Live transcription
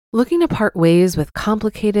Looking to part ways with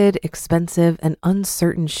complicated, expensive, and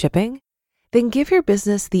uncertain shipping? Then give your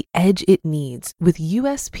business the edge it needs with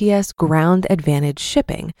USPS Ground Advantage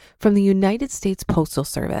shipping from the United States Postal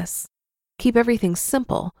Service. Keep everything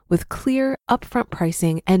simple with clear, upfront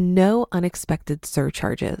pricing and no unexpected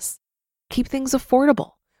surcharges. Keep things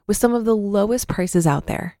affordable with some of the lowest prices out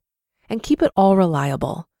there. And keep it all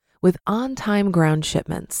reliable with on-time ground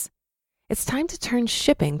shipments. It's time to turn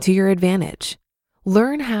shipping to your advantage.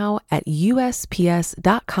 Learn how at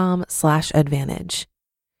USPS.com/advantage.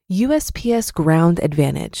 USPS Ground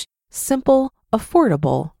Advantage. Simple,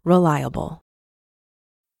 affordable, reliable.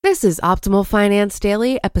 This is Optimal Finance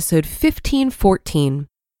Daily, episode 1514.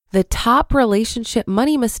 The Top Relationship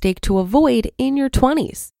Money Mistake to Avoid in Your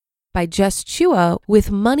 20s by Jess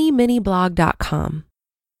with MoneyMiniBlog.com.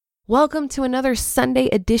 Welcome to another Sunday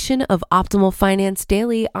edition of Optimal Finance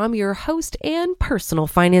Daily. I'm your host and personal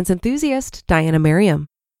finance enthusiast, Diana Merriam.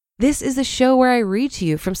 This is a show where I read to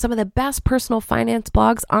you from some of the best personal finance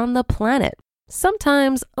blogs on the planet,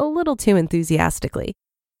 sometimes a little too enthusiastically.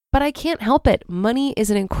 But I can't help it. Money is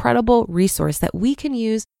an incredible resource that we can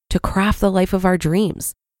use to craft the life of our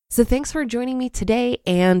dreams. So thanks for joining me today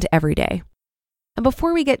and every day. And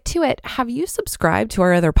before we get to it, have you subscribed to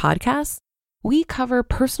our other podcasts? We cover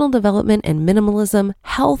personal development and minimalism,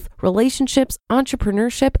 health, relationships,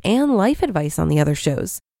 entrepreneurship, and life advice on the other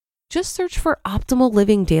shows. Just search for Optimal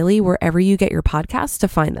Living Daily wherever you get your podcasts to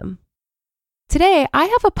find them. Today, I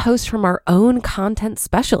have a post from our own content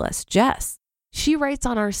specialist, Jess. She writes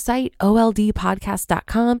on our site,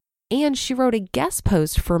 oldpodcast.com, and she wrote a guest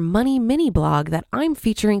post for Money Mini Blog that I'm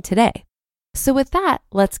featuring today. So with that,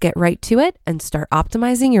 let's get right to it and start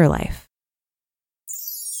optimizing your life.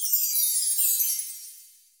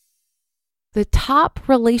 The Top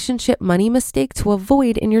Relationship Money Mistake to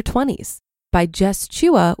Avoid in Your 20s by Jess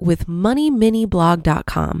with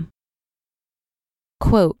MoneyMiniBlog.com.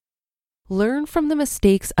 Quote, learn from the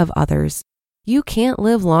mistakes of others. You can't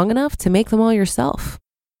live long enough to make them all yourself.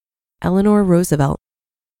 Eleanor Roosevelt.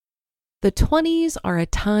 The 20s are a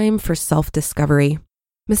time for self-discovery.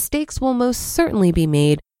 Mistakes will most certainly be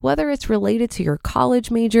made, whether it's related to your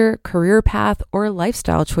college major, career path, or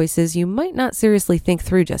lifestyle choices you might not seriously think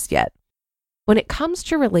through just yet. When it comes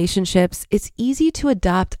to relationships, it's easy to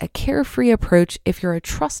adopt a carefree approach if you're a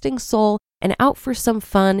trusting soul and out for some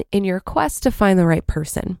fun in your quest to find the right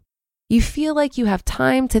person. You feel like you have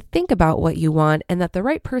time to think about what you want and that the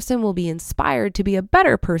right person will be inspired to be a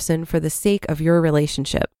better person for the sake of your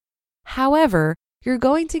relationship. However, you're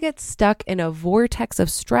going to get stuck in a vortex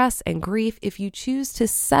of stress and grief if you choose to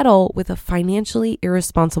settle with a financially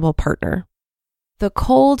irresponsible partner. The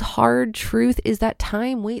cold, hard truth is that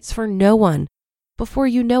time waits for no one. Before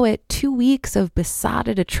you know it, 2 weeks of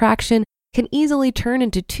besotted attraction can easily turn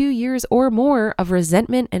into 2 years or more of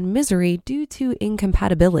resentment and misery due to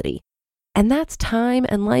incompatibility. And that's time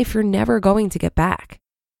and life you're never going to get back.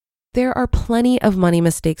 There are plenty of money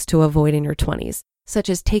mistakes to avoid in your 20s, such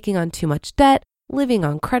as taking on too much debt, living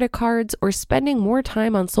on credit cards, or spending more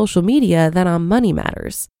time on social media than on money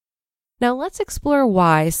matters. Now let's explore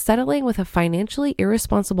why settling with a financially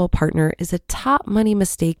irresponsible partner is a top money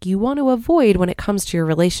mistake you want to avoid when it comes to your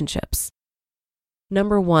relationships.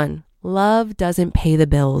 Number 1, love doesn't pay the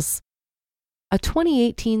bills. A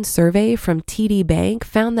 2018 survey from TD Bank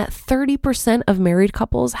found that 30% of married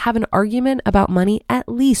couples have an argument about money at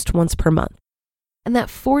least once per month, and that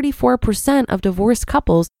 44% of divorced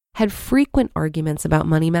couples had frequent arguments about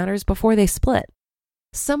money matters before they split.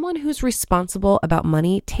 Someone who's responsible about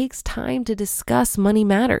money takes time to discuss money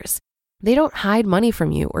matters. They don't hide money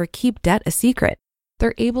from you or keep debt a secret.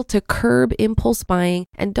 They're able to curb impulse buying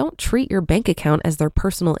and don't treat your bank account as their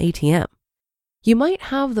personal ATM. You might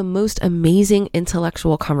have the most amazing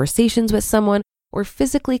intellectual conversations with someone or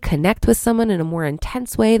physically connect with someone in a more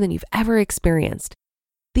intense way than you've ever experienced.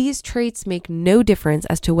 These traits make no difference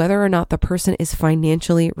as to whether or not the person is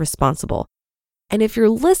financially responsible. And if you're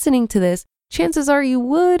listening to this, chances are you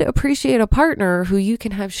would appreciate a partner who you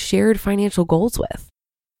can have shared financial goals with.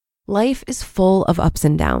 Life is full of ups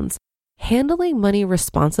and downs. Handling money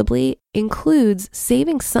responsibly includes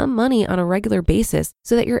saving some money on a regular basis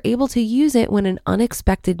so that you're able to use it when an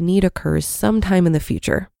unexpected need occurs sometime in the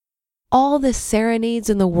future. All the serenades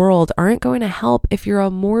in the world aren't going to help if you're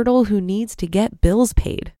a mortal who needs to get bills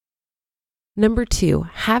paid. Number 2,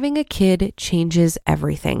 having a kid changes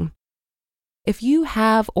everything. If you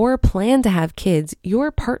have or plan to have kids,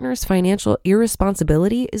 your partner's financial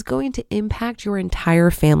irresponsibility is going to impact your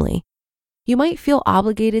entire family. You might feel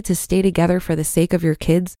obligated to stay together for the sake of your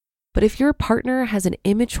kids, but if your partner has an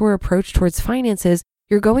immature approach towards finances,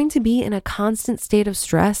 You're going to be in a constant state of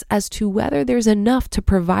stress as to whether there's enough to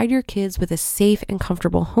provide your kids with a safe and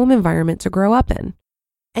comfortable home environment to grow up in.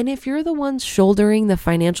 And if you're the ones shouldering the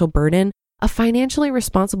financial burden, a financially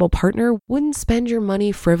responsible partner wouldn't spend your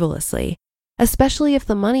money frivolously, especially if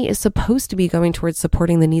the money is supposed to be going towards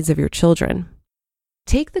supporting the needs of your children.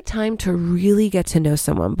 Take the time to really get to know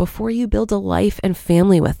someone before you build a life and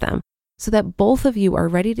family with them, so that both of you are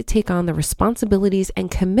ready to take on the responsibilities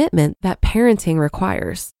and commitment that parenting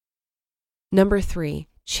requires. Number 3,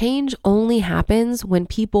 change only happens when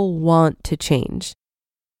people want to change.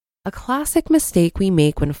 A classic mistake we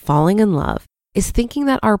make when falling in love is thinking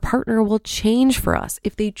that our partner will change for us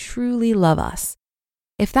if they truly love us.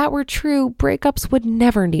 If that were true, breakups would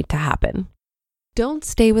never need to happen. Don't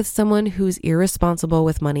stay with someone who's irresponsible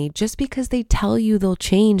with money just because they tell you they'll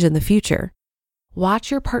change in the future.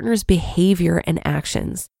 Watch your partner's behavior and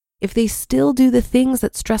actions. If they still do the things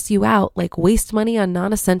that stress you out, like waste money on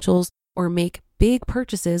non-essentials or make big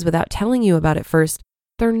purchases without telling you about it first,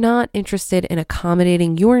 they're not interested in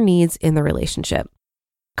accommodating your needs in the relationship.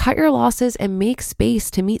 Cut your losses and make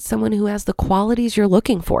space to meet someone who has the qualities you're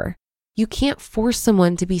looking for. You can't force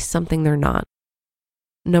someone to be something they're not.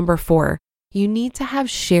 Number 4, you need to have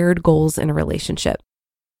shared goals in a relationship.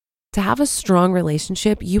 To have a strong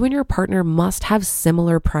relationship, you and your partner must have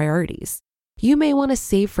similar priorities. You may want to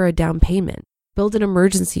save for a down payment, build an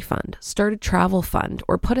emergency fund, start a travel fund,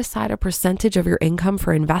 or put aside a percentage of your income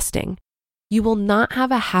for investing. You will not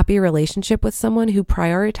have a happy relationship with someone who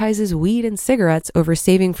prioritizes weed and cigarettes over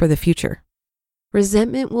saving for the future.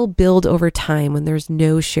 Resentment will build over time when there's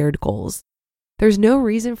no shared goals. There's no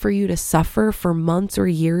reason for you to suffer for months or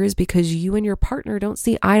years because you and your partner don't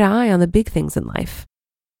see eye to eye on the big things in life.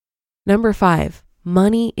 Number 5,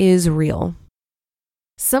 money is real.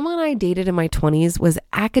 Someone I dated in my 20s was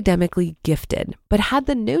academically gifted, but had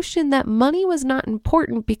the notion that money was not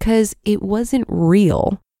important because it wasn't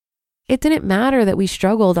real. It didn't matter that we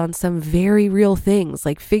struggled on some very real things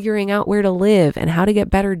like figuring out where to live and how to get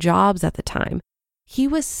better jobs at the time. He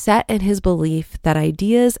was set in his belief that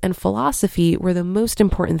ideas and philosophy were the most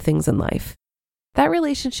important things in life. That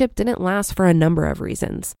relationship didn't last for a number of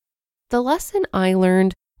reasons. The lesson I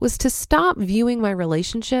learned was to stop viewing my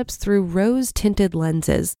relationships through rose-tinted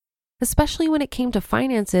lenses, especially when it came to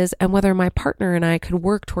finances and whether my partner and I could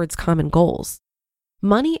work towards common goals.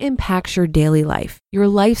 Money impacts your daily life, your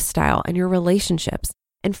lifestyle, and your relationships,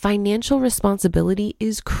 and financial responsibility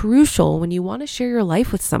is crucial when you want to share your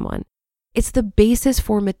life with someone. It's the basis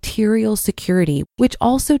for material security, which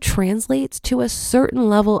also translates to a certain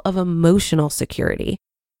level of emotional security.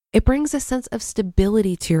 It brings a sense of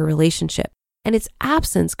stability to your relationship, and its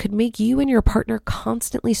absence could make you and your partner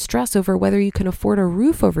constantly stress over whether you can afford a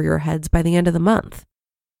roof over your heads by the end of the month.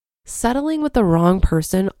 Settling with the wrong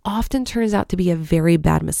person often turns out to be a very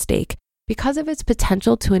bad mistake because of its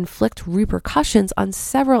potential to inflict repercussions on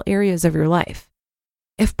several areas of your life.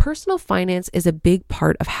 If personal finance is a big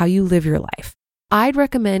part of how you live your life, I'd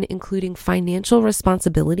recommend including financial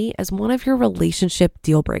responsibility as one of your relationship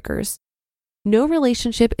deal breakers. No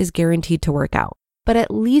relationship is guaranteed to work out, but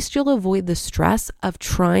at least you'll avoid the stress of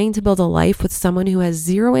trying to build a life with someone who has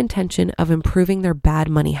zero intention of improving their bad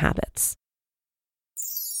money habits.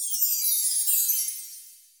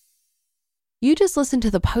 You just listened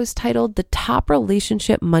to the post titled "The Top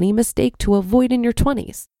Relationship Money Mistake to Avoid in Your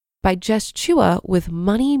 20s" by Jess with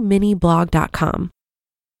moneyminiblog.com.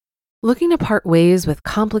 Looking to part ways with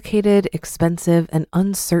complicated, expensive, and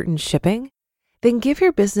uncertain shipping? Then give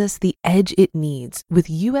your business the edge it needs with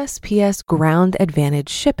USPS Ground Advantage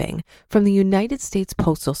shipping from the United States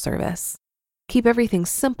Postal Service. Keep everything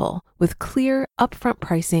simple with clear, upfront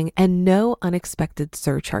pricing and no unexpected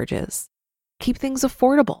surcharges. Keep things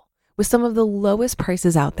affordable with some of the lowest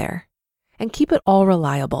prices out there. And keep it all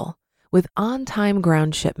reliable with on-time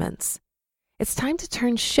ground shipments. It's time to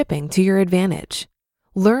turn shipping to your advantage.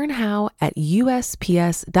 Learn how at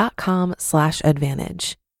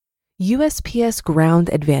USPS.com/advantage. USPS Ground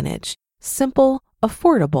Advantage. Simple,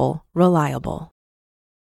 affordable, reliable.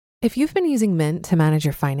 If you've been using Mint to manage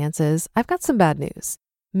your finances, I've got some bad news.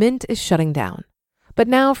 Mint is shutting down. But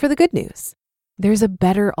now for the good news. There's a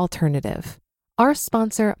better alternative. Our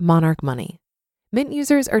sponsor, Monarch Money. Mint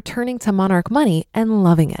users are turning to Monarch Money and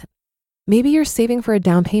loving it. Maybe you're saving for a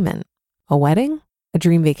down payment, a wedding, a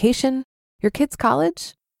dream vacation, your kids'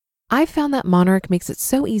 college. I found that Monarch makes it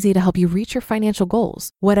so easy to help you reach your financial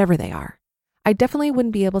goals, whatever they are. I definitely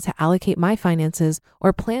wouldn't be able to allocate my finances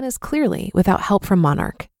or plan as clearly without help from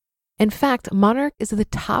Monarch. In fact, Monarch is the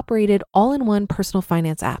top-rated all-in-one personal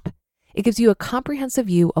finance app. It gives you a comprehensive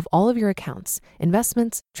view of all of your accounts,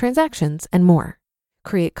 investments, transactions, and more.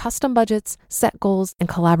 create custom budgets, set goals, and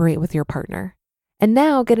collaborate with your partner. And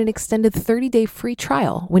now get an extended 30-day free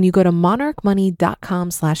trial when you go to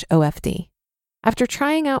monarchmoney.com/OFD. After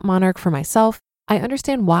trying out Monarch for myself, I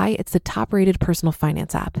understand why it's the top-rated personal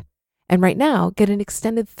finance app. And right now, get an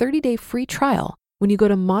extended 30-day free trial when you go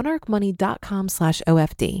to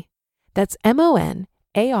monarchmoney.com/OFD. That's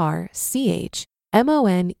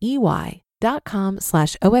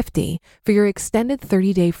monarchmoney.com/OFD for your extended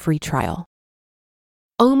 30-day free trial.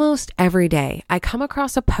 Almost every day, I come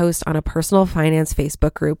across a post on a personal finance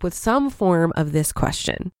Facebook group with some form of this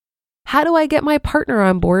question. How do I get my partner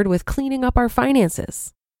on board with cleaning up our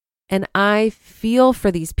finances? And I feel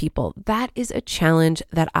for these people. That is a challenge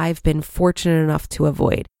that I've been fortunate enough to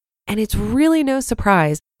avoid. And it's really no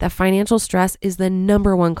surprise that financial stress is the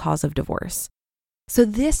number one cause of divorce. So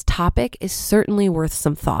this topic is certainly worth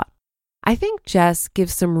some thought. I think Jess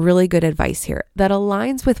gives some really good advice here that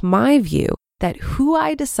aligns with my view that who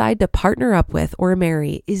I decide to partner up with or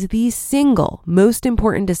marry is the single most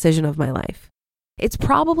important decision of my life. It's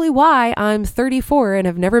probably why I'm 34 and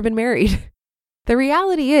have never been married. The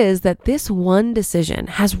reality is that this one decision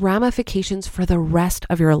has ramifications for the rest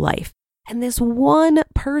of your life. And this one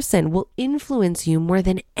person will influence you more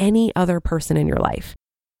than any other person in your life.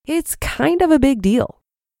 It's kind of a big deal.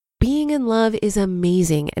 Being in love is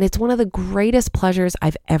amazing, and it's one of the greatest pleasures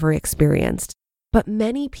I've ever experienced. But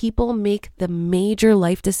many people make the major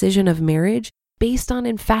life decision of marriage based on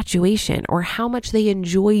infatuation or how much they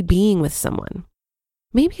enjoy being with someone.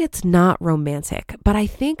 Maybe it's not romantic, but I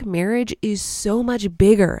think marriage is so much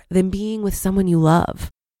bigger than being with someone you love.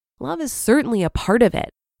 Love is certainly a part of it,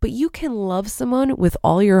 but you can love someone with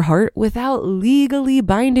all your heart without legally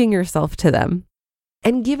binding yourself to them.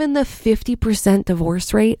 And given the 50%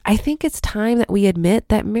 divorce rate, I think it's time that we admit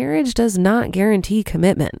that marriage does not guarantee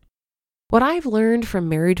commitment. What I've learned from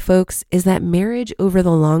married folks is that marriage over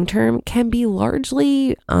the long term can be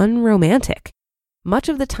largely unromantic. Much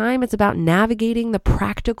of the time, it's about navigating the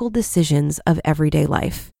practical decisions of everyday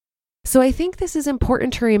life. So I think this is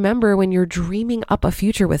important to remember when you're dreaming up a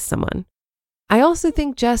future with someone. I also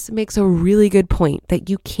think Jess makes a really good point that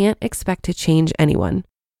you can't expect to change anyone.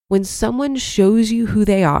 When someone shows you who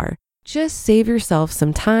they are, just save yourself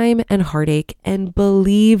some time and heartache and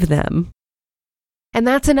believe them. And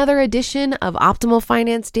that's another edition of Optimal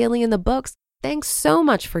Finance Daily in the books. Thanks so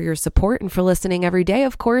much for your support and for listening every day,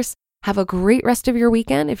 of course. Have a great rest of your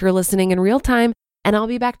weekend if you're listening in real time, and I'll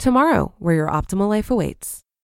be back tomorrow where your optimal life awaits.